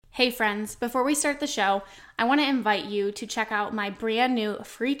Hey friends, before we start the show, I want to invite you to check out my brand new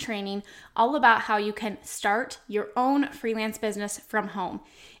free training all about how you can start your own freelance business from home.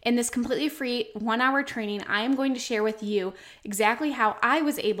 In this completely free 1-hour training, I am going to share with you exactly how I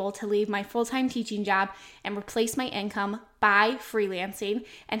was able to leave my full-time teaching job and replace my income by freelancing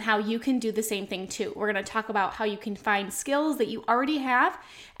and how you can do the same thing too. We're going to talk about how you can find skills that you already have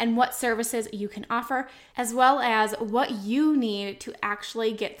and what services you can offer, as well as what you need to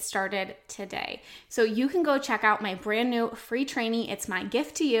actually get started today. So you can go check out my brand new free training. It's my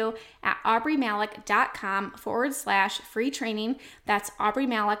gift to you at aubreymalik.com/free training. That's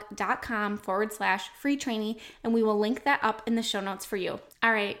aubreymalik.com/free training. And we will link that up in the show notes for you.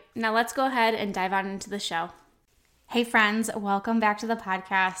 All right, now let's go ahead and dive on into the show. Hey friends, welcome back to the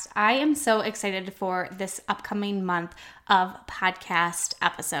podcast. I am so excited for this upcoming month of podcast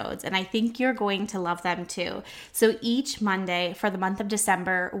episodes, and I think you're going to love them too. So each Monday for the month of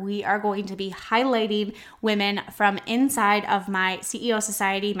December, we are going to be highlighting women from inside of my CEO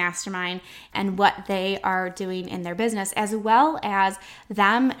Society Mastermind and what they are doing in their business, as well as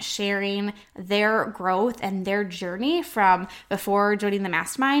them sharing their growth and their journey from before joining the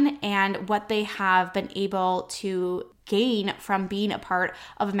Mastermind and what they have been able to gain from being a part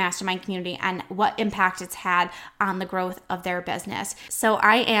of a mastermind community and what impact it's had on the growth of their business. So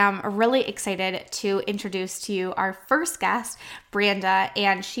I am really excited to introduce to you our first guest, Branda,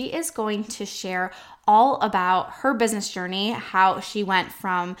 and she is going to share all about her business journey, how she went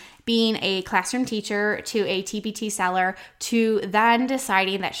from being a classroom teacher to a TPT seller to then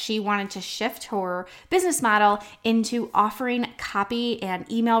deciding that she wanted to shift her business model into offering copy and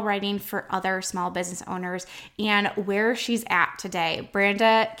email writing for other small business owners and where she's at today.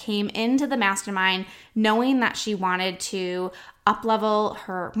 Branda came into the mastermind knowing that she wanted to up-level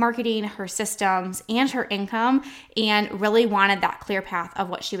her marketing, her systems, and her income, and really wanted that clear path of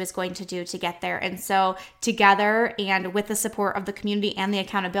what she was going to do to get there. And so together and with the support of the community and the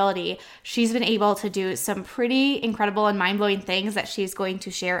accountability, she's been able to do some pretty incredible and mind-blowing things that she's going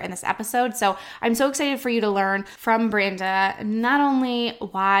to share in this episode. So I'm so excited for you to learn from Branda, not only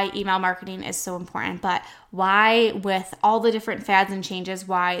why email marketing is so important, but why, with all the different fads and changes,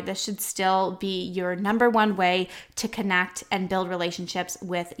 why this should still be your number one way to connect and build relationships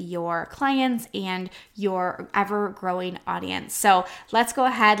with your clients and your ever-growing audience. So let's go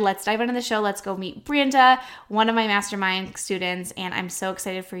ahead, let's dive into the show. Let's go meet Branda, one of my mastermind students, and I'm so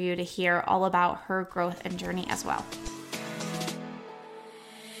excited for you to hear all about her growth and journey as well.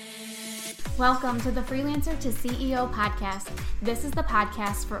 Welcome to the Freelancer to CEO podcast. This is the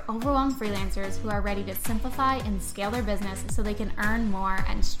podcast for overwhelmed freelancers who are ready to simplify and scale their business so they can earn more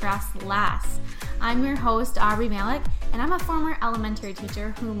and stress less. I'm your host, Aubrey Malik, and I'm a former elementary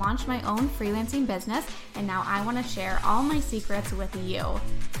teacher who launched my own freelancing business, and now I want to share all my secrets with you.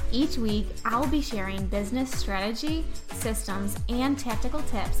 Each week, I'll be sharing business strategy, systems, and tactical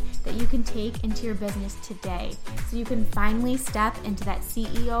tips that you can take into your business today so you can finally step into that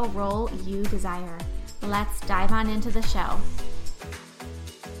CEO role you desire. Let's dive on into the show.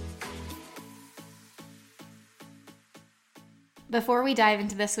 Before we dive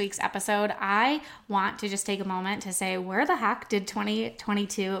into this week's episode, I want to just take a moment to say, where the heck did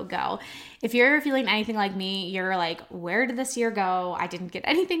 2022 go? If you're feeling anything like me, you're like, where did this year go? I didn't get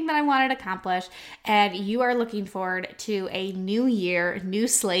anything that I wanted to accomplish. And you are looking forward to a new year, new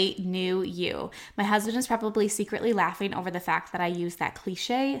slate, new you. My husband is probably secretly laughing over the fact that I use that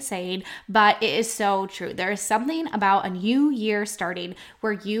cliche saying, but it is so true. There is something about a new year starting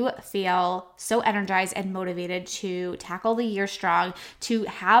where you feel so energized and motivated to tackle the year strong, to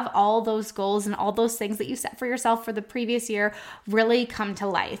have all those goals and all those things that you set for yourself for the previous year really come to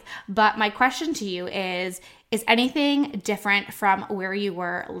life. But my question to you is anything different from where you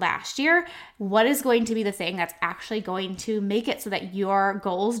were last year? What is going to be the thing that's actually going to make it so that your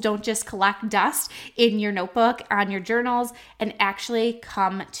goals don't just collect dust in your notebook, on your journals, and actually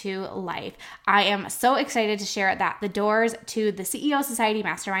come to life? I am so excited to share that the doors to the CEO Society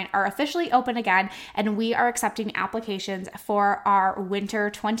Mastermind are officially open again, and we are accepting applications for our winter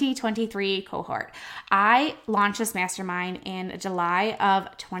 2023 cohort. I launched this mastermind in July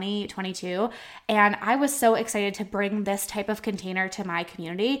of 2022, and I was so excited to bring this type of container to my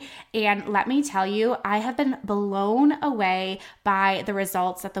community. And let me tell you, I have been blown away by the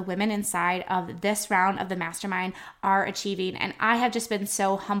results that the women inside of this round of the mastermind are achieving. And I have just been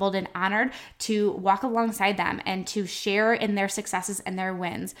so humbled and honored to walk alongside them and to share in their successes and their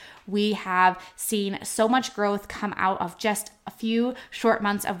wins. We have seen so much growth come out of just a few short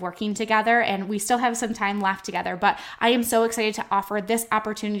months of working together, and we still have some time left together, but I am so excited to offer this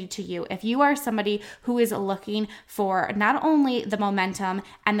opportunity to you. If you are somebody who is looking for not only the momentum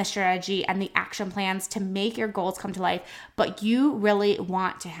and the strategy and the action plans to make your goals come to life, but you really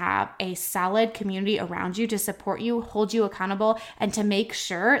want to have a solid community around you to support you, hold you accountable, and to make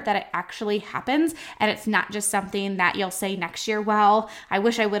sure that it actually happens and it's not just something that you'll say next year, well, I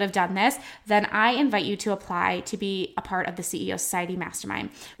wish I would have done this, then I invite you to apply to be a part of the CEO Society Mastermind.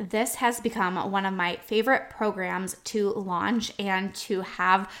 This has become one of my favorite programs to launch and to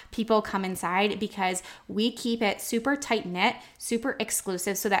have people come inside because we keep it super tight-knit, super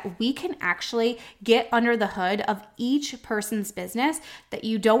exclusive so that we can actually get under the hood of each person's business, that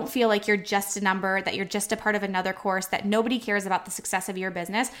you don't feel like you're just a number, that you're just a part of another course, that nobody cares about the success of your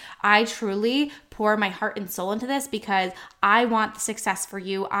business. I truly pour my heart and soul into this because I want the success for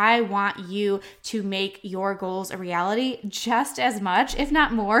you. I want you to make your goals a reality just as much, if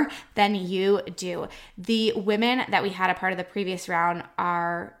not more, than you do. The women that we had a part of the previous round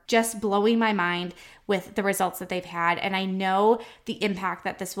are just blowing my mind with the results that they've had. And I know the impact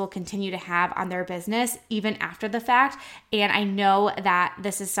that this will continue to have on their business even after the fact. And I know that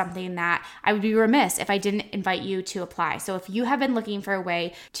this is something that I would be remiss if I didn't invite you to apply. So if you have been looking for a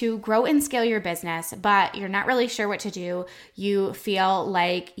way to grow and scale your business, but you're not really sure what to do, you feel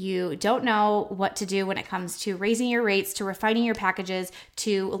like you don't know what to do when it comes to raising your rates, to refining your packages,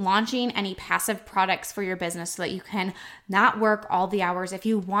 to launching any passive products for your business so that you can not work all the hours. If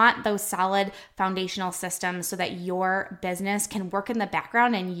you want those solid foundational systems so that your business can work in the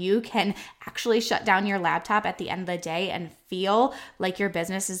background and you can actually shut down your laptop at the end of the day and feel like your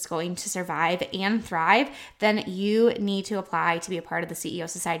business is going to survive and thrive, then you need to apply to be a part of the CEO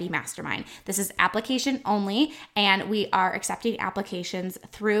Society Mastermind. This is application only, and we are accepting applications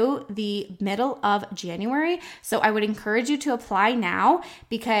through the middle of January. So I would encourage you to apply now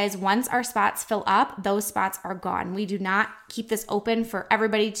because once our spots fill up, those spots are gone. We do not keep this open for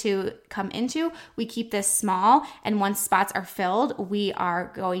everybody to come into. We keep this small, and once spots are filled, we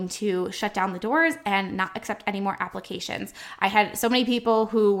are going to shut down the doors and not accept any more applications. I had so many people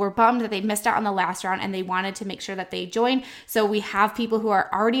who were bummed that they missed out on the last round and they wanted to make sure that they joined. So we have people who are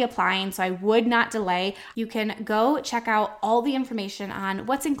already applying, so I would not delay. You can go check out all the information on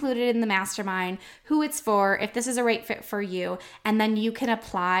what's included in the mastermind, who it's for, if this is a right fit for you, and then you can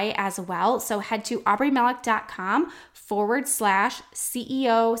apply as well. So head to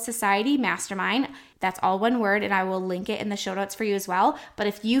aubreymellick.com/CEO Society Mastermind. That's all one word, and I will link it in the show notes for you as well. But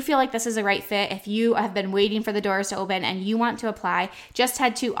if you feel like this is a right fit, if you have been waiting for the doors to open and you want to apply, just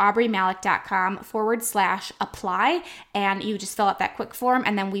head to aubreymellick.com/apply, and you just fill out that quick form,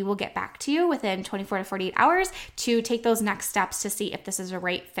 and then we will get back to you within 24 to 48 hours to take those next steps to see if this is a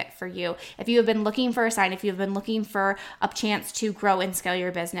right fit for you. If you have been looking for a sign, if you've been looking for a chance to grow and scale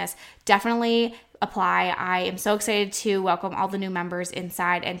your business, definitely apply. I am so excited to welcome all the new members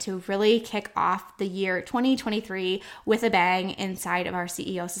inside and to really kick off the year 2023 with a bang inside of our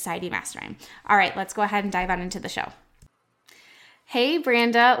CEO Society Mastermind. All right, let's go ahead and dive on into the show. Hey,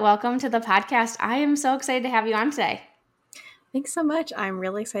 Branda, welcome to the podcast. I am so excited to have you on today. Thanks so much. I'm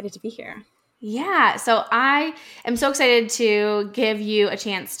really excited to be here. Yeah, so I am so excited to give you a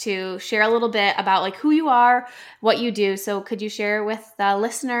chance to share a little bit about like who you are, what you do. So could you share with the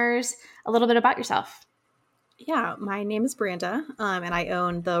listeners a little bit about yourself? Yeah, my name is Branda, and I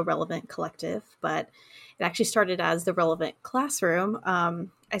own the Relevant Collective, but it actually started as the Relevant Classroom.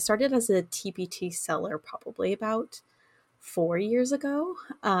 I started as a TPT seller probably about 4 years ago.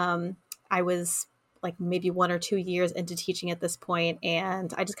 I was like maybe 1 or 2 years into teaching at this point,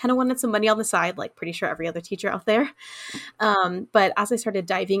 and I just kind of wanted some money on the side, like pretty sure every other teacher out there. But as I started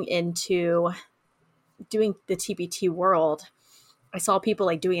diving into doing the TPT world, I saw people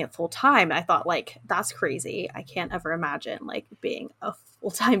like doing it full time. And I thought like, that's crazy. I can't ever imagine like being a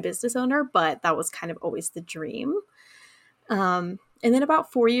full-time business owner, but that was kind of always the dream. And then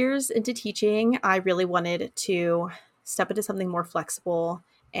about 4 years into teaching, I really wanted to step into something more flexible.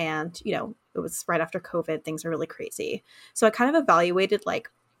 And, you know, it was right after COVID, things are really crazy. So I kind of evaluated like,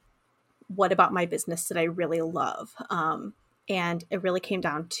 what about my business did I really love? And it really came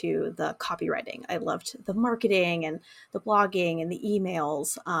down to the copywriting. I loved the marketing and the blogging and the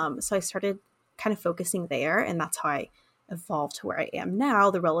emails. So I started kind of focusing there, and that's how I evolved to where I am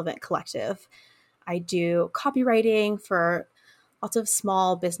now, the Relevant Collective. I do copywriting for lots of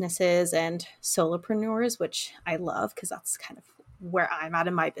small businesses and solopreneurs, which I love because that's kind of where I'm at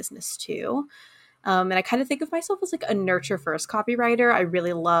in my business too. And I kind of think of myself as like a nurture first copywriter. I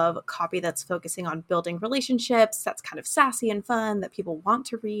really love copy that's focusing on building relationships, that's kind of sassy and fun, that people want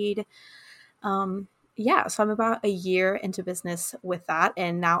to read. yeah, so I'm about a year into business with that,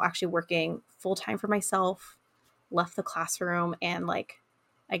 and now actually working full time for myself, left the classroom, and like,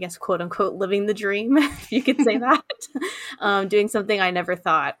 I guess, quote unquote, living the dream, if you could say that, doing something I never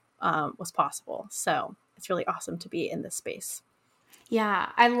thought was possible. So it's really awesome to be in this space. Yeah,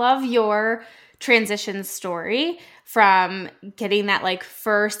 I love your transition story from getting that like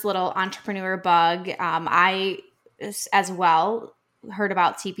first little entrepreneur bug. I as well heard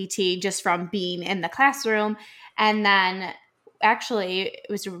about TPT just from being in the classroom. And then actually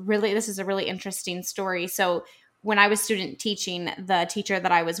this is a really interesting story. So when I was student teaching, the teacher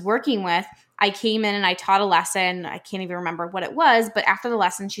that I was working with, I came in and I taught a lesson. I can't even remember what it was, but after the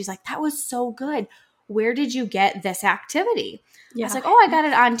lesson, she's like, "That was so good. Where did you get this activity?" I was Yeah. like, "Oh, I got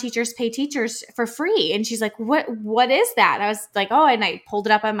it on Teachers Pay Teachers for free." And she's like, what is that? And I was like, "Oh," and I pulled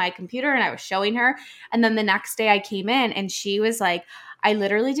it up on my computer and I was showing her. And then the next day I came in and she was like, "I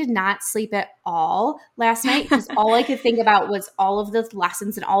literally did not sleep at all last night because all I could think about was all of the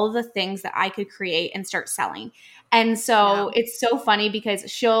lessons and all of the things that I could create and start selling." And so Yeah. it's so funny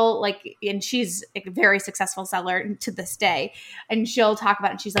because she'll like, and she's a very successful seller to this day. And she'll talk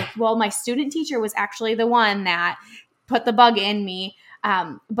about it. And she's like, "Well, my student teacher was actually the one that put the bug in me."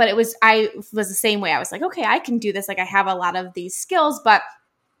 But I was the same way. I was like, okay, I can do this. Like I have a lot of these skills, but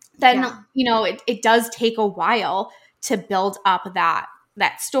then, Yeah. it does take a while to build up that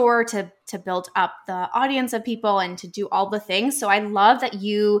store, to build up the audience of people and to do all the things. So I love that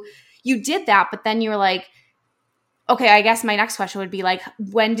you did that, but then you were like, okay, I guess my next question would be like,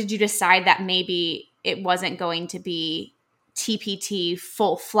 when did you decide that maybe it wasn't going to be TPT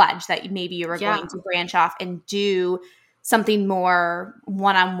full-fledged, that maybe you were going to branch off and do something more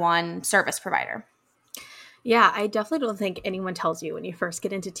one-on-one service provider? Yeah, I definitely don't think anyone tells you when you first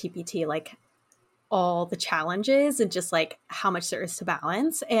get into TPT, like all the challenges and just like how much there is to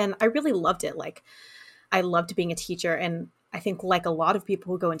balance. And I really loved it. Like I loved being a teacher. And I think like a lot of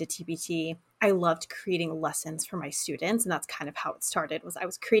people who go into TPT, I loved creating lessons for my students. And that's kind of how it started. Was I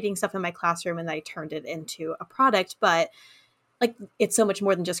was creating stuff in my classroom and I turned it into a product. But like it's so much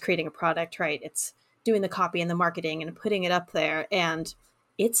more than just creating a product, right? It's doing the copy and the marketing and putting it up there. And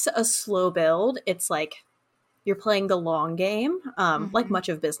it's a slow build. It's like you're playing the long game, like much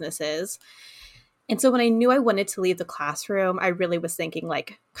of business is. And so when I knew I wanted to leave the classroom, I really was thinking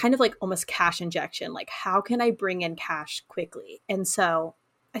like kind of like almost cash injection, like how can I bring in cash quickly? And so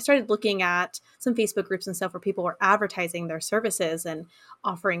I started looking at some Facebook groups and stuff where people were advertising their services and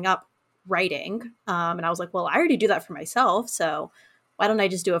offering up writing. And I was like, well, I already do that for myself. So why don't I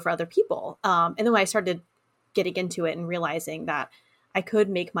just do it for other people? And then when I started getting into it and realizing that I could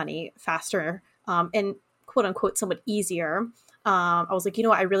make money faster and quote unquote somewhat easier, I was like,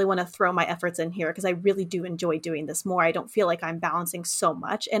 I really want to throw my efforts in here because I really do enjoy doing this more. I don't feel like I'm balancing so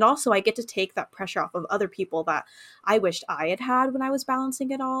much. And also I get to take that pressure off of other people that I wished I had had when I was balancing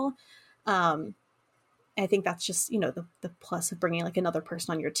it all. I think that's just, the plus of bringing like another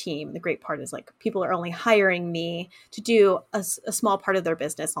person on your team. The great part is like people are only hiring me to do a small part of their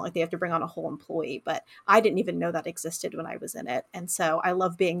business. Not like they have to bring on a whole employee, but I didn't even know that existed when I was in it. And so I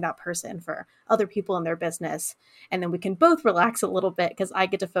love being that person for other people in their business. And then we can both relax a little bit because I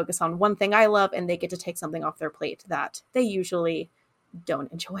get to focus on one thing I love and they get to take something off their plate that they usually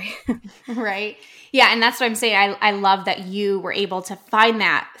don't enjoy. Right. Yeah. And that's what I'm saying. I love that you were able to find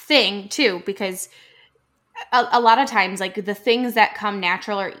that thing too, because a lot of times, like the things that come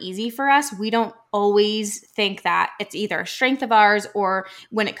natural or easy for us, we don't always think that it's either a strength of ours, or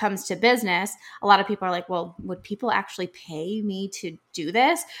when it comes to business, a lot of people are like, well, would people actually pay me to do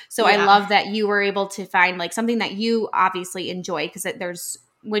this? So I love that you were able to find like something that you obviously enjoy, because there's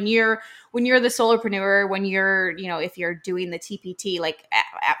when you're the solopreneur, when you're, if you're doing the TPT, like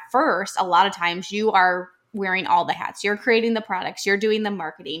at first, a lot of times you are wearing all the hats. You're creating the products, you're doing the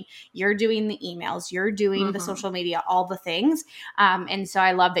marketing, you're doing the emails, you're doing the social media, all the things. And so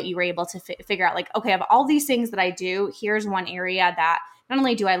I love that you were able to figure out like, okay, of all these things that I do, here's one area that not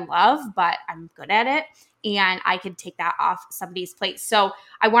only do I love, but I'm good at it. And I could take that off somebody's plate. So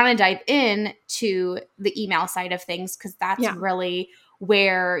I want to dive in to the email side of things, because that's really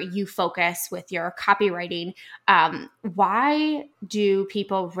where you focus with your copywriting. Why do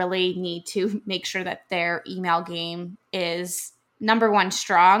people really need to make sure that their email game is, number one,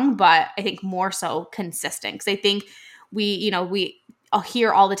 strong, but I think more so consistent? Because I think I'll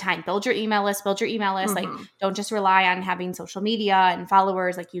hear all the time, build your email list. Like, don't just rely on having social media and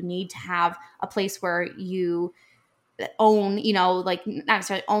followers. Like, you need to have a place where you own, like not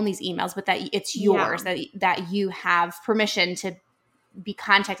necessarily own these emails, but that it's yours, that you have permission to be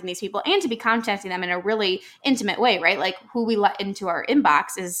contacting these people and to be contacting them in a really intimate way, right? Like who we let into our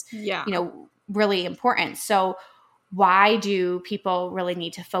inbox is, really important. So why do people really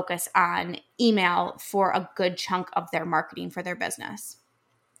need to focus on email for a good chunk of their marketing for their business?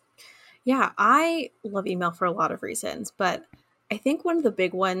 Yeah, I love email for a lot of reasons, but I think one of the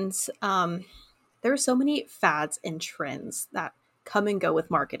big ones, there are so many fads and trends that come and go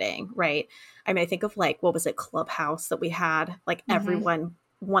with marketing, right? I mean, I think of like, what was it, Clubhouse that we had? Like Mm-hmm. everyone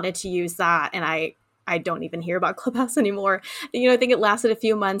wanted to use that, and I don't even hear about Clubhouse anymore. I think it lasted a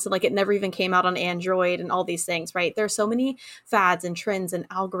few months and like it never even came out on Android and all these things, right? There's so many fads and trends and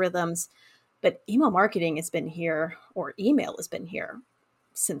algorithms, but email marketing has been here, or email has been here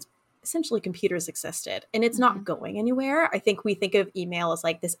since essentially computers existed, and it's Mm-hmm. not going anywhere. I think we think of email as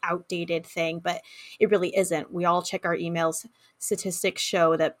like this outdated thing, but it really isn't. We all check our emails. Statistics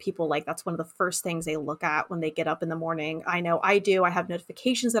show that people, like, that's one of the first things they look at when they get up in the morning. I know I do. I have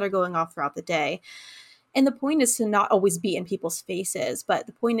notifications that are going off throughout the day. And the point is to not always be in people's faces, but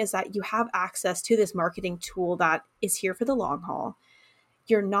the point is that you have access to this marketing tool that is here for the long haul.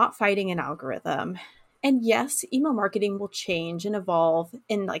 You're not fighting an algorithm. And yes, email marketing will change and evolve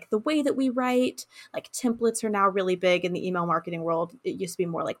in like the way that we write. Like templates are now really big in the email marketing world. It used to be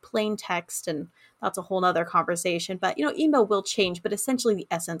more like plain text, and that's a whole nother conversation. But email will change, but essentially the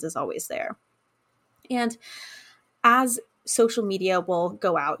essence is always there. And as social media will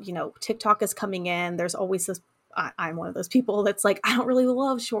go out, TikTok is coming in. There's always this. I'm one of those people that's like, I don't really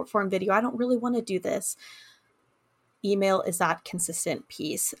love short form video. I don't really want to do this. Email is that consistent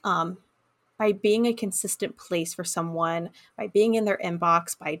piece. By being a consistent place for someone, by being in their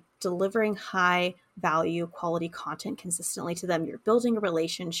inbox, by delivering high value quality content consistently to them, you're building a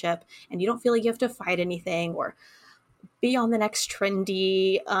relationship, and you don't feel like you have to fight anything or be on the next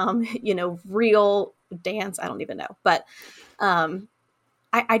trendy, reel dance. I don't even know. But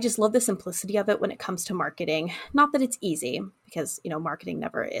I just love the simplicity of it when it comes to marketing. Not that it's easy, because, marketing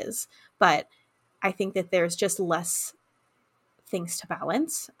never is, but I think that there's just less things to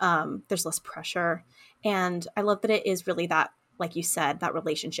balance. There's less pressure. And I love that it is really that, like you said, that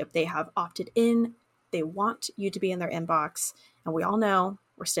relationship. They have opted in. They want you to be in their inbox. And we all know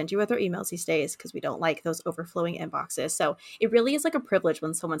we're stingy with our emails these days because we don't like those overflowing inboxes. So it really is like a privilege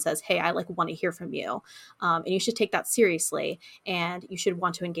when someone says, hey, I want to hear from you. And you should take that seriously. And you should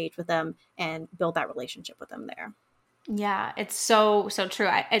want to engage with them and build that relationship with them there. Yeah, it's so true.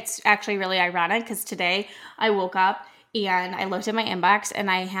 It's actually really ironic because today I woke up and I looked at my inbox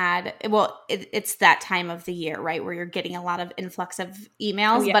and I had, it's that time of the year, right, where you're getting a lot of influx of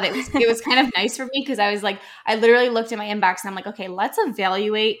emails. Oh, yeah. But it was kind of nice for me because I was like, I literally looked at my inbox and I'm like, okay, let's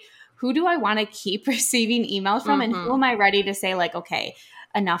evaluate who do I want to keep receiving emails from, and who am I ready to say like, okay,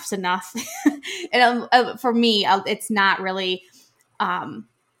 enough's enough. And for me, it's not really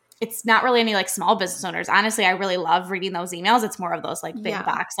any like small business owners. Honestly, I really love reading those emails. It's more of those like big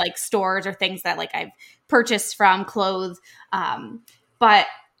box like stores or things that like I've purchased from, clothes. But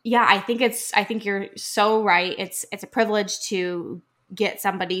yeah, I think you're so right. It's a privilege to get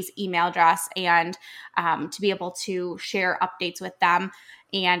somebody's email address and to be able to share updates with them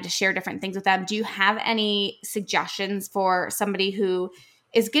and to share different things with them. Do you have any suggestions for somebody who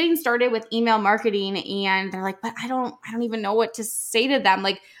is getting started with email marketing and they're like, but I don't even know what to say to them?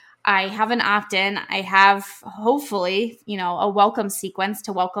 Like, I have an opt-in. I have hopefully, a welcome sequence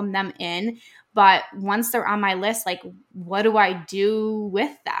to welcome them in. But once they're on my list, like, what do I do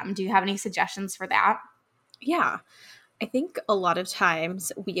with them? Do you have any suggestions for that? Yeah. I think a lot of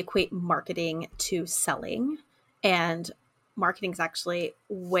times we equate marketing to selling, and marketing is actually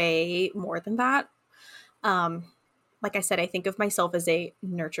way more than that. Like I said, I think of myself as a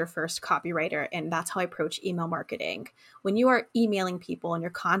nurture first copywriter, and that's how I approach email marketing. When you are emailing people and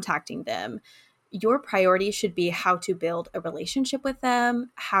you're contacting them, your priority should be how to build a relationship with them,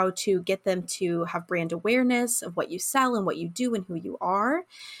 how to get them to have brand awareness of what you sell and what you do and who you are.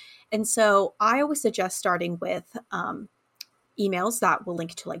 And so I always suggest starting with emails that will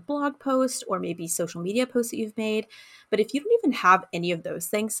link to like blog posts or maybe social media posts that you've made. But if you don't even have any of those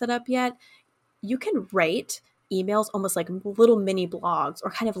things set up yet, you can write emails almost like little mini blogs or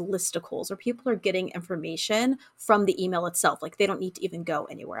kind of listicles where people are getting information from the email itself. Like they don't need to even go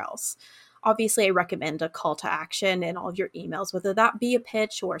anywhere else. Obviously, I recommend a call to action in all of your emails, whether that be a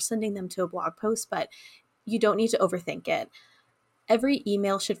pitch or sending them to a blog post, but you don't need to overthink it. Every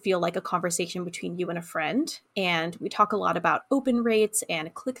email should feel like a conversation between you and a friend. And we talk a lot about open rates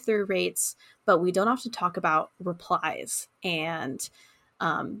and click-through rates, but we don't have to talk about replies and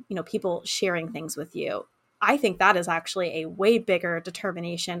people sharing things with you. I think that is actually a way bigger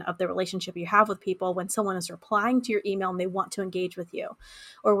determination of the relationship you have with people when someone is replying to your email and they want to engage with you,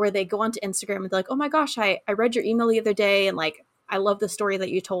 or where they go onto Instagram and they're like, oh my gosh, I read your email the other day and like, I love the story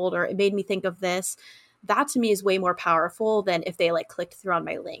that you told, or it made me think of this. That to me is way more powerful than if they like clicked through on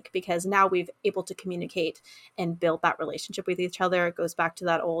my link, because now we've able to communicate and build that relationship with each other. It goes back to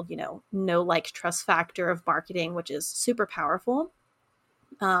that old, know, like, trust factor of marketing, which is super powerful.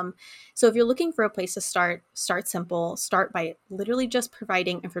 So if you're looking for a place to start simple. Start by literally just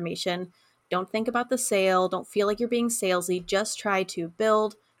providing information. Don't think about the sale. Don't feel like you're being salesy. Just try to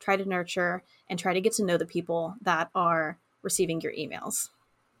build, try to nurture, and try to get to know the people that are receiving your emails.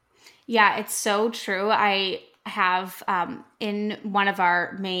 Yeah, it's so true. I have in one of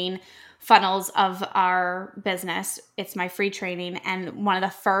our main funnels of our business, it's my free training. And one of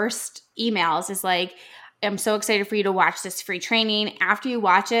the first emails is like, I'm so excited for you to watch this free training. After you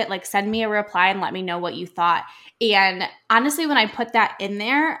watch it, like, send me a reply and let me know what you thought. And honestly, when I put that in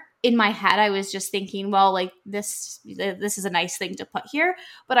there, in my head, I was just thinking, well, like, this is a nice thing to put here.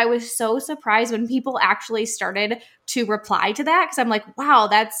 But I was so surprised when people actually started to reply to that, because I'm like, wow,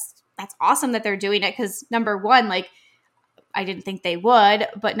 that's awesome that they're doing it. Because number one, like, I didn't think they would,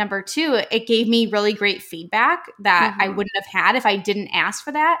 but number two, it gave me really great feedback that I wouldn't have had if I didn't ask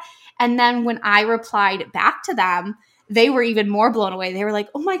for that. And then when I replied back to them, they were even more blown away. They were like,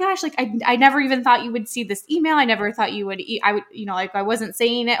 oh my gosh, like, I never even thought you would see this email. I never thought you would, I would, like, I wasn't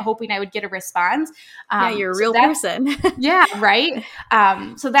saying it, hoping I would get a response. Yeah, you're a real person. Yeah. Right.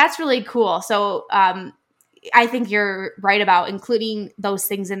 So that's really cool. So, I think you're right about including those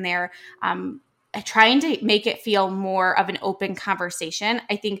things in there. Trying to make it feel more of an open conversation.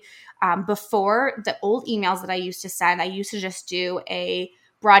 I think before, the old emails that I used to send, I used to just do a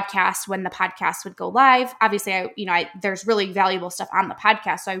broadcast when the podcast would go live. Obviously, there's really valuable stuff on the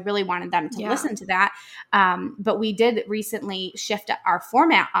podcast, so I really wanted them to listen to that. But we did recently shift our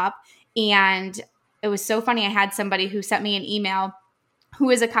format up, and it was so funny. I had somebody who sent me an email who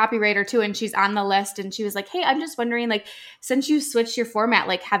is a copywriter too, and she's on the list, and she was like, hey, I'm just wondering, like, since you switched your format,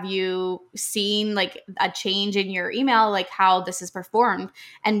 like, have you seen like a change in your email, like how this has performed?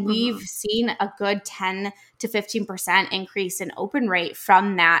 And we've seen a good 10 to 15% increase in open rate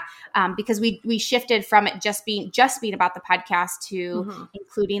from that, because we shifted from it just being about the podcast to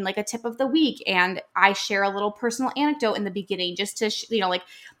including like a tip of the week. And I share a little personal anecdote in the beginning, just to, like,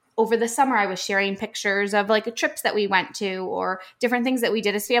 over the summer, I was sharing pictures of like trips that we went to or different things that we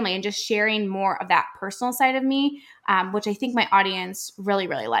did as family, and just sharing more of that personal side of me, which I think my audience really,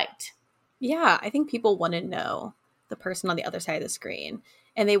 really liked. Yeah, I think people want to know the person on the other side of the screen,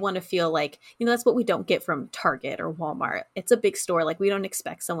 and they want to feel like, that's what we don't get from Target or Walmart. It's a big store. Like, we don't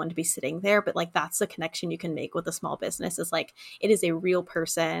expect someone to be sitting there, but like, that's the connection you can make with a small business, is like, it is a real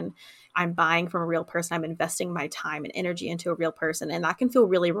person. I'm buying from a real person. I'm investing my time and energy into a real person. And that can feel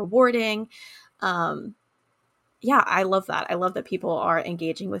really rewarding. Yeah, I love that. I love that people are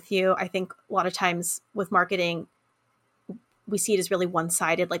engaging with you. I think a lot of times with marketing, we see it as really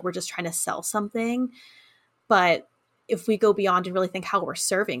one-sided, like we're just trying to sell something. But if we go beyond and really think how we're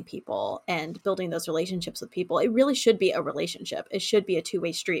serving people and building those relationships with people, it really should be a relationship. It should be a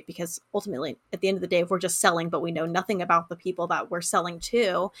two-way street, because ultimately, at the end of the day, if we're just selling, but we know nothing about the people that we're selling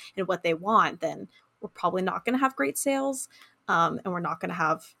to and what they want, then we're probably not going to have great sales, and we're not going to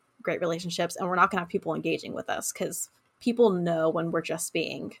have great relationships, and we're not going to have people engaging with us, because people know when we're just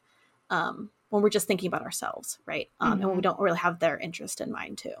being, when we're just thinking about ourselves, right? And when we don't really have their interest in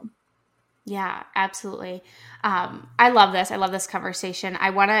mind too. Yeah, absolutely. I love this. I love this conversation.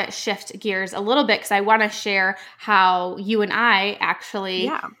 I want to shift gears a little bit, because I want to share how you and I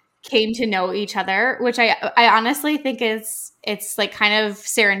actually came to know each other, which I honestly think it's like kind of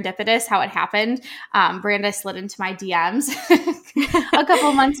serendipitous how it happened. Branda slid into my DMs a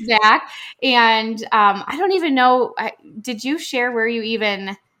couple months back, and I don't even know. Did you share where you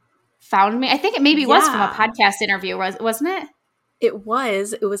even found me? I think it maybe was from a podcast interview, wasn't it? It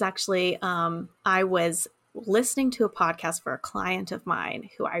was actually, I was listening to a podcast for a client of mine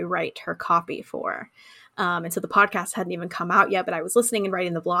who I write her copy for. And so the podcast hadn't even come out yet, but I was listening and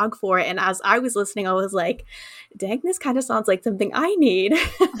writing the blog for it. And as I was listening, I was like, dang, this kind of sounds like something I need.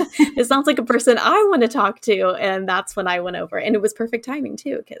 It sounds like a person I want to talk to. And that's when I went over. And it was perfect timing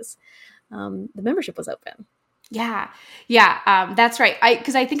too, because the membership was open. Yeah. That's right.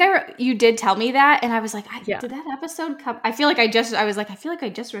 Cause I think you did tell me that, and I was like, did that episode come? I feel like I just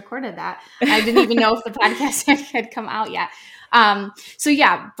recorded that. I didn't even know if the podcast had come out yet. So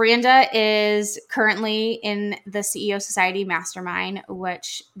yeah, Branda is currently in the CEO Society Mastermind,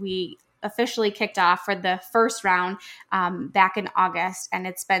 which we officially kicked off for the first round, back in August. And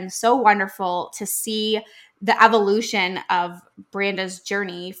it's been so wonderful to see the evolution of Branda's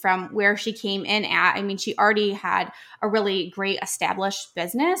journey from where she came in at. I mean, she already had a really great established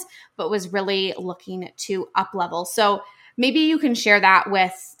business, but was really looking to up level. So maybe you can share that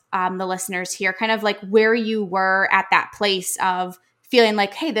with the listeners here, kind of like where you were at that place of feeling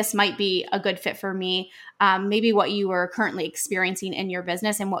like, hey, this might be a good fit for me. Maybe what you were currently experiencing in your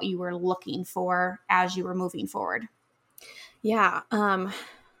business and what you were looking for as you were moving forward. Yeah.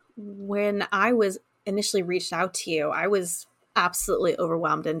 When I was initially reached out to you, I was absolutely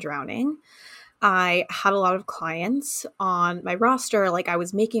overwhelmed and drowning. I had a lot of clients on my roster. Like, I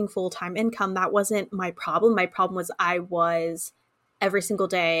was making full-time income. That wasn't my problem. My problem was I was every single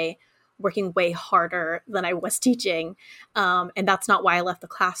day working way harder than I was teaching. And that's not why I left the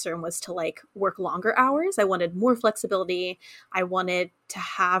classroom, was to like work longer hours. I wanted more flexibility. I wanted to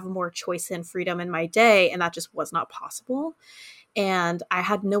have more choice and freedom in my day. And that just was not possible. And I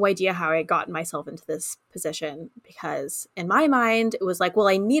had no idea how I had gotten myself into this position, because in my mind, it was like, well,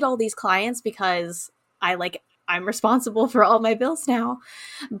 I need all these clients because I'm responsible for all my bills now,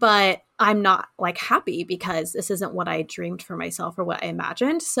 but I'm not like happy because this isn't what I dreamed for myself or what I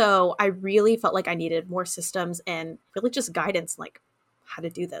imagined. So I really felt like I needed more systems and really just guidance, like how to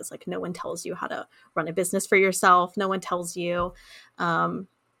do this. Like, no one tells you how to run a business for yourself. No one tells you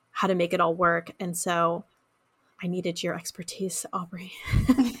how to make it all work. And so I needed your expertise, Aubrey.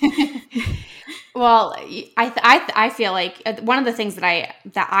 Well, I feel like one of the things that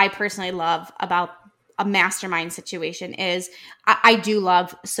I personally love about a mastermind situation is I do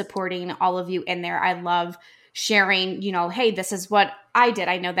love supporting all of you in there. I love sharing, hey, this is what I did.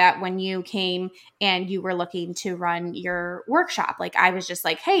 I know that when you came and you were looking to run your workshop, like I was just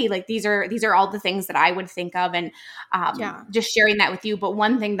like, hey, like these are all the things that I would think of, and just sharing that with you. But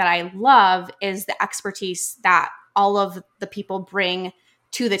one thing that I love is the expertise that all of the people bring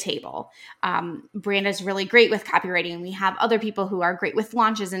to the table. Branda's really great with copywriting, and we have other people who are great with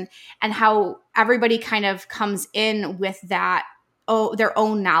launches, and how everybody kind of comes in with that, their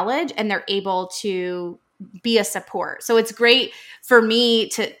own knowledge, and they're able to be a support. So it's great for me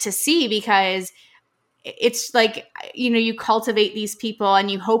to see, because it's like, you cultivate these people and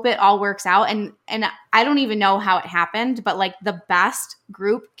you hope it all works out. And I don't even know how it happened, but like the best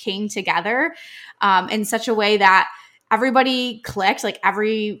group came together in such a way that everybody clicked, like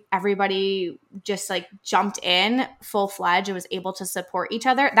everybody just like jumped in full-fledged and was able to support each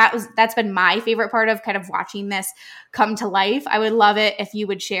other. That's been my favorite part of kind of watching this come to life. I would love it if you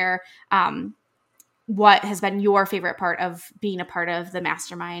would share what has been your favorite part of being a part of the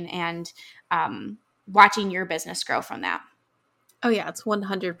mastermind, and watching your business grow from that. Oh yeah, it's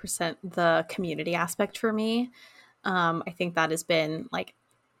 100% the community aspect for me. I think that has been like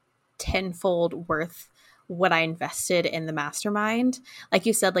tenfold worth what I invested in the mastermind. Like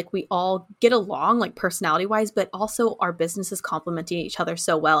you said, like we all get along like personality wise, but also our businesses complementing each other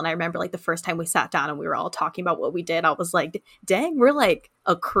so well. And I remember like the first time we sat down and we were all talking about what we did, I was like, dang, we're like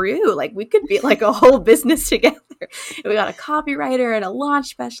a crew. Like we could be like a whole business together. And we got a copywriter and a launch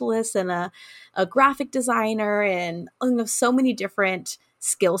specialist and a graphic designer, and so many different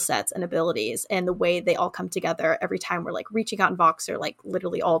skill sets and abilities, and the way they all come together every time we're like reaching out in Voxer, like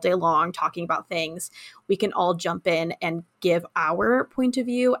literally all day long talking about things. We can all jump in and give our point of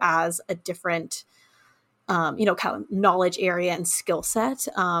view as a different kind of knowledge area and skill set.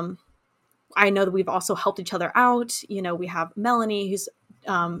 I know that we've also helped each other out. We have Melanie who's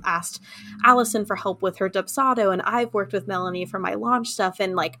asked Allison for help with her Dubsado, and I've worked with Melanie for my launch stuff,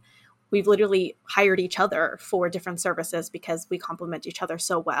 and like we've literally hired each other for different services because we complement each other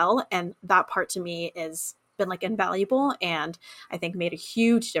so well. And that part to me has been like invaluable, and I think made a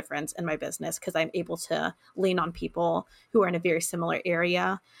huge difference in my business, because I'm able to lean on people who are in a very similar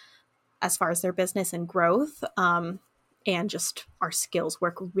area as far as their business and growth. And just our skills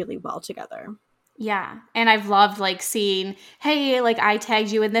work really well together. Yeah. And I've loved like seeing, hey, like I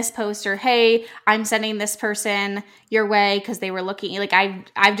tagged you in this post, or hey, I'm sending this person your way because they were looking. Like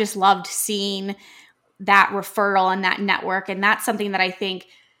I've just loved seeing that referral and that network. And that's something that I think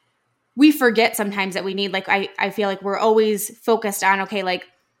we forget sometimes that we need. Like I feel like we're always focused on, okay, like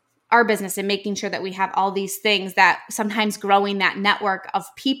our business and making sure that we have all these things, that sometimes growing that network of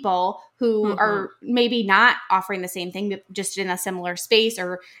people who are maybe not offering the same thing, but just in a similar space,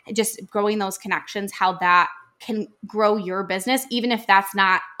 or just growing those connections, how that can grow your business, even if that's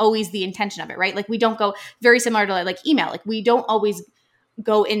not always the intention of it, right? Like we don't go, very similar to like email. Like we don't always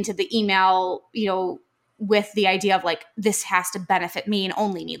go into the email, with the idea of like, this has to benefit me and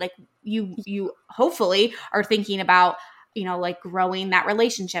only me. Like you hopefully are thinking about, like growing that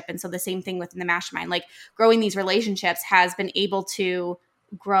relationship. And so the same thing within the mastermind, like growing these relationships has been able to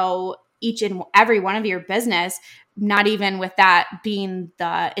grow each and every one of your business, not even with that being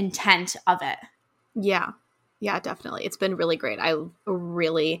the intent of it. Yeah. Yeah, definitely. It's been really great. I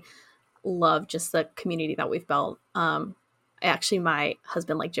really love just the community that we've built. Actually, my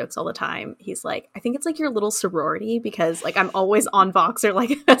husband like jokes all the time. He's like, I think it's like your little sorority because like I'm always on Voxer, like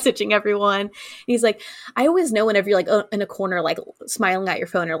messaging everyone. And he's like, I always know whenever you're like in a corner, like smiling at your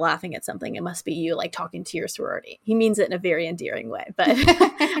phone or laughing at something, it must be you like talking to your sorority. He means it in a very endearing way, but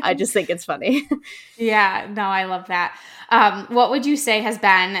I just think it's funny. Yeah, no, I love that. What would you say has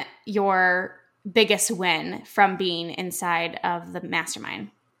been your biggest win from being inside of the mastermind?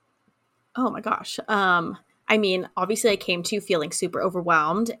 Oh my gosh. I mean, obviously I came to feeling super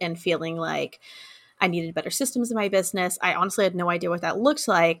overwhelmed and feeling like I needed better systems in my business. I honestly had no idea what that looked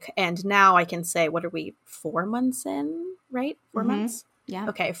like. And now I can say, what are we, 4 months in, right? 4 months? Yeah.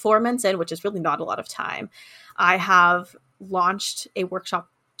 Okay, 4 months in, which is really not a lot of time. I have launched a workshop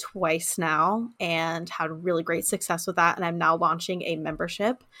twice now and had really great success with that. And I'm now launching a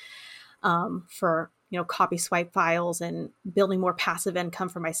membership for copy swipe files and building more passive income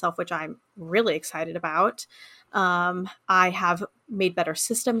for myself, which I'm really excited about. I have made better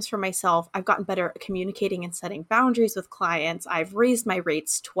systems for myself. I've gotten better at communicating and setting boundaries with clients. I've raised my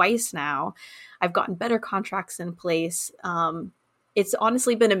rates twice now. I've gotten better contracts in place. It's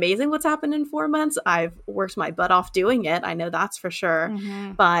honestly been amazing what's happened in 4 months. I've worked my butt off doing it. I know that's for sure.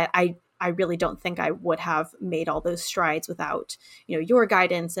 Mm-hmm. But I really don't think I would have made all those strides without, your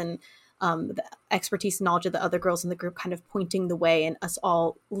guidance and the expertise and knowledge of the other girls in the group kind of pointing the way and us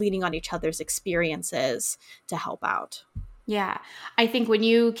all leaning on each other's experiences to help out. Yeah. I think when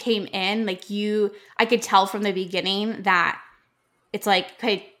you came in, I could tell from the beginning that it's like,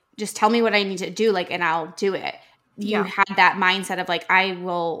 okay, just tell me what I need to do, and I'll do it. You had that mindset of I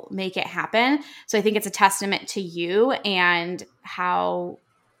will make it happen. So I think it's a testament to you and how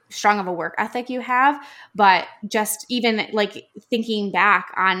strong of a work ethic you have. But just even thinking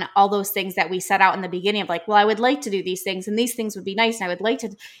back on all those things that we set out in the beginning of well, I would like to do these things and these things would be nice. And I would like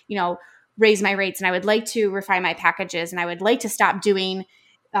to, raise my rates and I would like to refine my packages and I would like to stop doing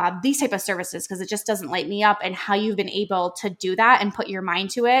these type of services because it just doesn't light me up, and how you've been able to do that and put your mind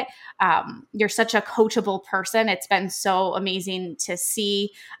to it. You're such a coachable person. It's been so amazing to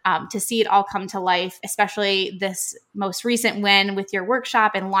see it all come to life, especially this most recent win with your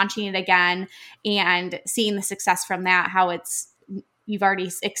workshop and launching it again and seeing the success from that, how you've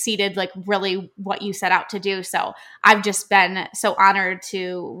already exceeded really what you set out to do. So I've just been so honored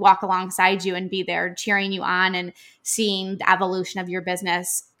to walk alongside you and be there cheering you on and seeing the evolution of your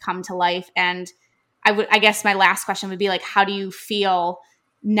business come to life. And I guess my last question would be how do you feel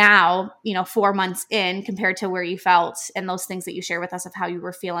now, 4 months in compared to where you felt and those things that you share with us of how you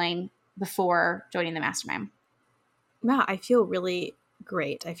were feeling before joining the mastermind? Yeah, I feel really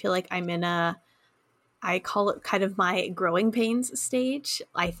great. I feel like I'm in I call it kind of my growing pains stage.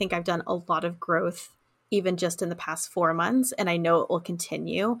 I think I've done a lot of growth even just in the past 4 months, and I know it will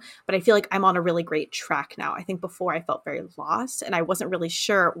continue, but I feel like I'm on a really great track now. I think before I felt very lost and I wasn't really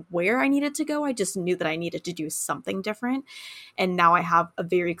sure where I needed to go. I just knew that I needed to do something different. And now I have a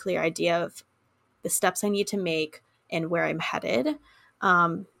very clear idea of the steps I need to make and where I'm headed.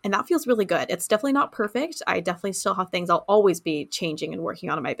 And that feels really good. It's definitely not perfect. I definitely still have things I'll always be changing and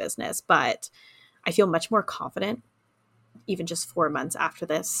working on in my business, but I feel much more confident, even just 4 months after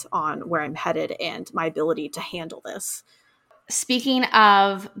this, on where I'm headed and my ability to handle this. Speaking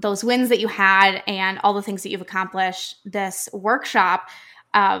of those wins that you had and all the things that you've accomplished, this workshop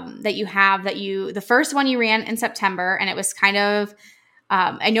that you have, the first one you ran in September, and it was kind of,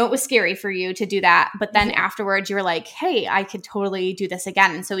 I know it was scary for you to do that, but then afterwards you were like, hey, I could totally do this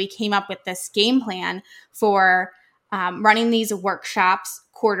again. And so we came up with this game plan for running these workshops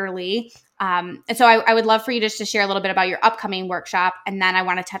quarterly. And so I would love for you just to share a little bit about your upcoming workshop. And then I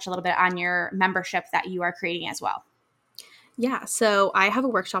want to touch a little bit on your membership that you are creating as well. Yeah, so I have a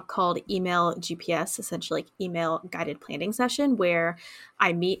workshop called Email GPS, essentially email guided planning session, where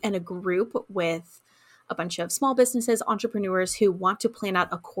I meet in a group with a bunch of small businesses, entrepreneurs who want to plan out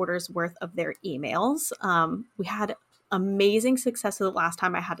a quarter's worth of their emails. We had amazing success the last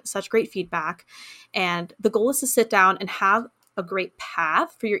time. I had such great feedback. And the goal is to sit down and have a great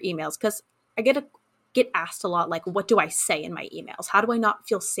path for your emails, because I get asked a lot, what do I say in my emails? How do I not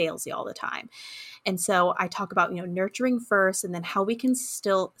feel salesy all the time? And so I talk about, nurturing first, and then how we can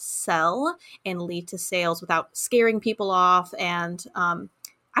still sell and lead to sales without scaring people off, and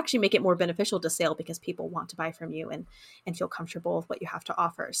actually make it more beneficial to sale because people want to buy from you and feel comfortable with what you have to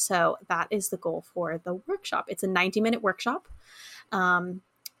offer. So that is the goal for the workshop. It's a 90-minute workshop.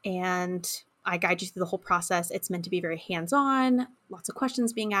 And I guide you through the whole process. It's meant to be very hands-on, lots of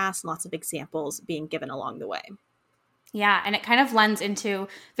questions being asked, and lots of examples being given along the way. Yeah, and it kind of lends into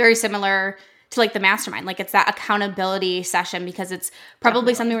very similar to like the mastermind. Like it's that accountability session because it's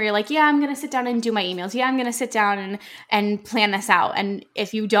probably something where you're like, yeah, I'm going to sit down and do my emails. Yeah, I'm going to sit down and plan this out. And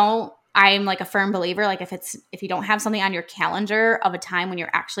if you don't, I'm like a firm believer, like if you don't have something on your calendar of a time when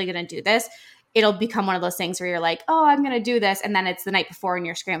you're actually going to do this, it'll become one of those things where you're like, oh, I'm going to do this. And then it's the night before and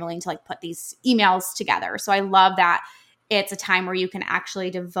you're scrambling to like put these emails together. So I love that it's a time where you can actually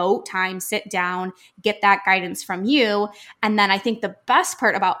devote time, sit down, get that guidance from you. And then I think the best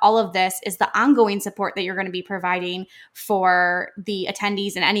part about all of this is the ongoing support that you're going to be providing for the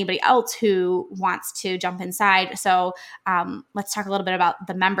attendees and anybody else who wants to jump inside. So let's talk a little bit about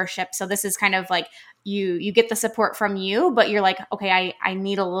the membership. So this is kind of like you get the support from you, but you're like, okay, I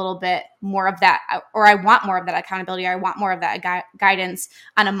need a little bit more of that, or I want more of that accountability, or I want more of that guidance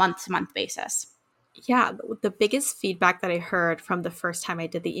on a month-to-month basis. Yeah, the biggest feedback that I heard from the first time I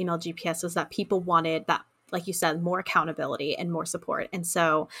did the email GPS was that people wanted that, like you said, more accountability and more support. And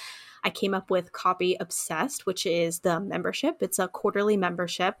so I came up with Copy Obsessed, which is the membership. It's a quarterly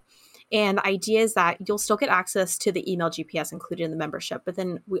membership. And the idea is that you'll still get access to the email GPS included in the membership. But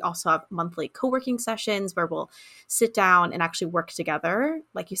then we also have monthly co-working sessions where we'll sit down and actually work together.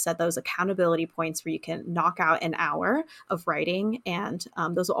 Like you said, those accountability points where you can knock out an hour of writing. And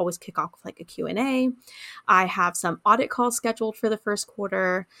those will always kick off with like a Q&A. I have some audit calls scheduled for the first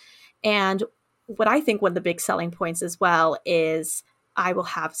quarter. And what I think one of the big selling points as well is I will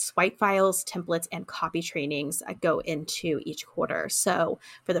have swipe files, templates, and copy trainings that go into each quarter. So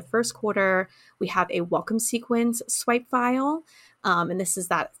for the first quarter, we have a welcome sequence swipe file. And this is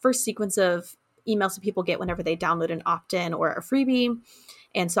that first sequence of emails that people get whenever they download an opt-in or a freebie.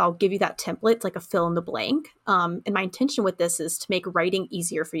 And so I'll give you that template. It's like a fill in the blank. And my intention with this is to make writing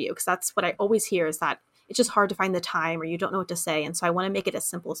easier for you, because that's what I always hear is that it's just hard to find the time or you don't know what to say. And so I want to make it as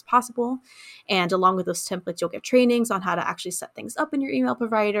simple as possible. And along with those templates, you'll get trainings on how to actually set things up in your email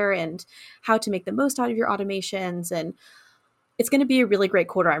provider and how to make the most out of your automations. And it's going to be a really great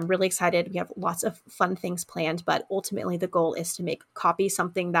quarter. I'm really excited. We have lots of fun things planned, but ultimately the goal is to make Copy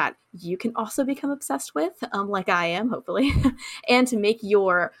something that you can also become obsessed with, like I am, hopefully, and to make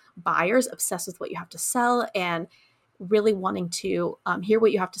your buyers obsessed with what you have to sell and really wanting to hear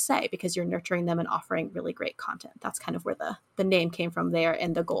what you have to say because you're nurturing them and offering really great content. That's kind of where the name came from there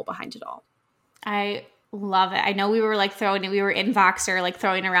and the goal behind it all. I love it. I know we were in Voxer, like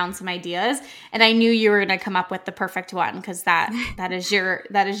throwing around some ideas, and I knew you were going to come up with the perfect one because that is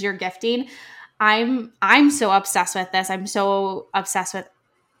your gifting. I'm so obsessed with this. I'm so obsessed with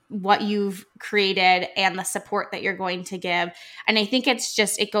what you've created and the support that you're going to give. And I think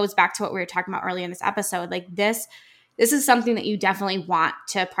it goes back to what we were talking about earlier in this episode. Like this is something that you definitely want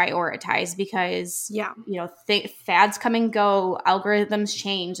to prioritize because, fads come and go, algorithms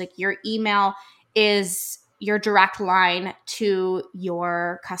change. Like your email is your direct line to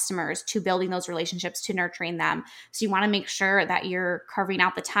your customers, to building those relationships, to nurturing them. So you want to make sure that you're carving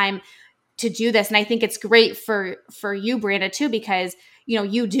out the time to do this. And I think it's great for you, Branda, too, because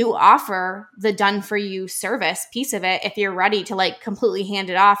you do offer the done for you service piece of it if you're ready to like completely hand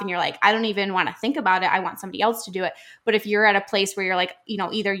it off and you're like, I don't even want to think about it. I want somebody else to do it. But if you're at a place where you're like,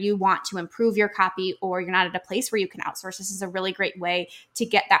 either you want to improve your copy or you're not at a place where you can outsource, this is a really great way to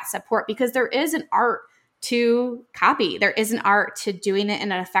get that support because there is an art to copy. There is an art to doing it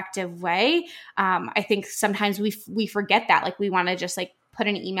in an effective way. I think sometimes we forget that. Like we want to just like put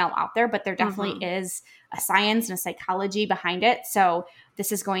an email out there, but there definitely is a science and a psychology behind it. So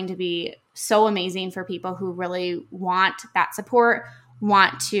this is going to be so amazing for people who really want that support,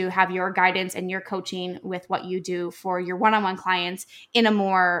 want to have your guidance and your coaching with what you do for your one-on-one clients in a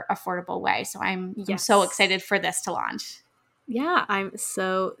more affordable way. So I'm so excited for this to launch. Yeah, I'm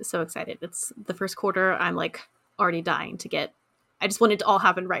so excited. It's the first quarter. I'm like already dying to get. I just want it to all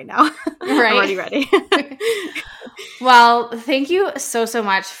happen right now. Right. I'm already ready. Well, thank you so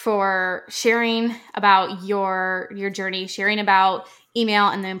much for sharing about your journey, sharing about email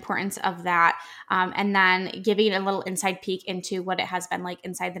and the importance of that, and then giving a little inside peek into what it has been like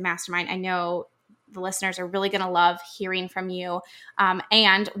inside the mastermind. I know the listeners are really going to love hearing from you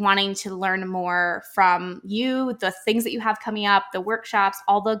and wanting to learn more from you, the things that you have coming up, the workshops,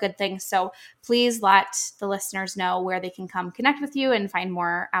 all the good things. So please let the listeners know where they can come connect with you and find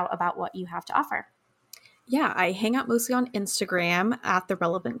more out about what you have to offer. Yeah, I hang out mostly on Instagram at The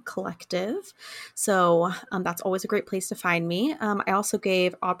Relevant Collective. So that's always a great place to find me. I also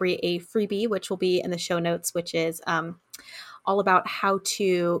gave Aubrey a freebie, which will be in the show notes, which is all about how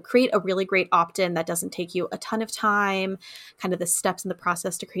to create a really great opt-in that doesn't take you a ton of time, kind of the steps in the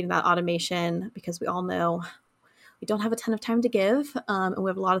process to creating that automation, because we all know we don't have a ton of time to give and we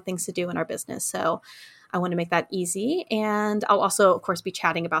have a lot of things to do in our business. So I want to make that easy. And I'll also, of course, be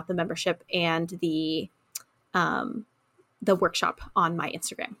chatting about the membership and the workshop on my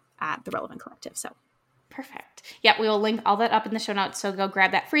Instagram at The Relevant Collective. So perfect. Yeah, we will link all that up in the show notes. So go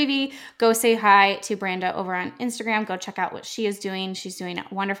grab that freebie. Go say hi to Branda over on Instagram. Go check out what she is doing. She's doing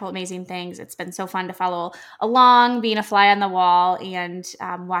wonderful, amazing things. It's been so fun to follow along, being a fly on the wall, and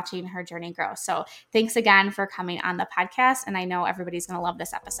watching her journey grow. So thanks again for coming on the podcast. And I know everybody's going to love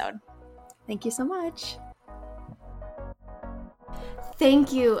this episode. Thank you so much.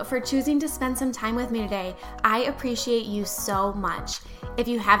 Thank you for choosing to spend some time with me today. I appreciate you so much. If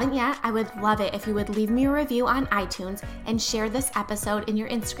you haven't yet, I would love it if you would leave me a review on iTunes and share this episode in your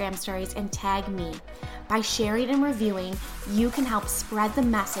Instagram stories and tag me. By sharing and reviewing, you can help spread the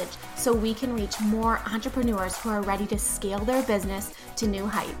message so we can reach more entrepreneurs who are ready to scale their business to new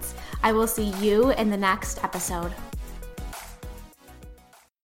heights. I will see you in the next episode.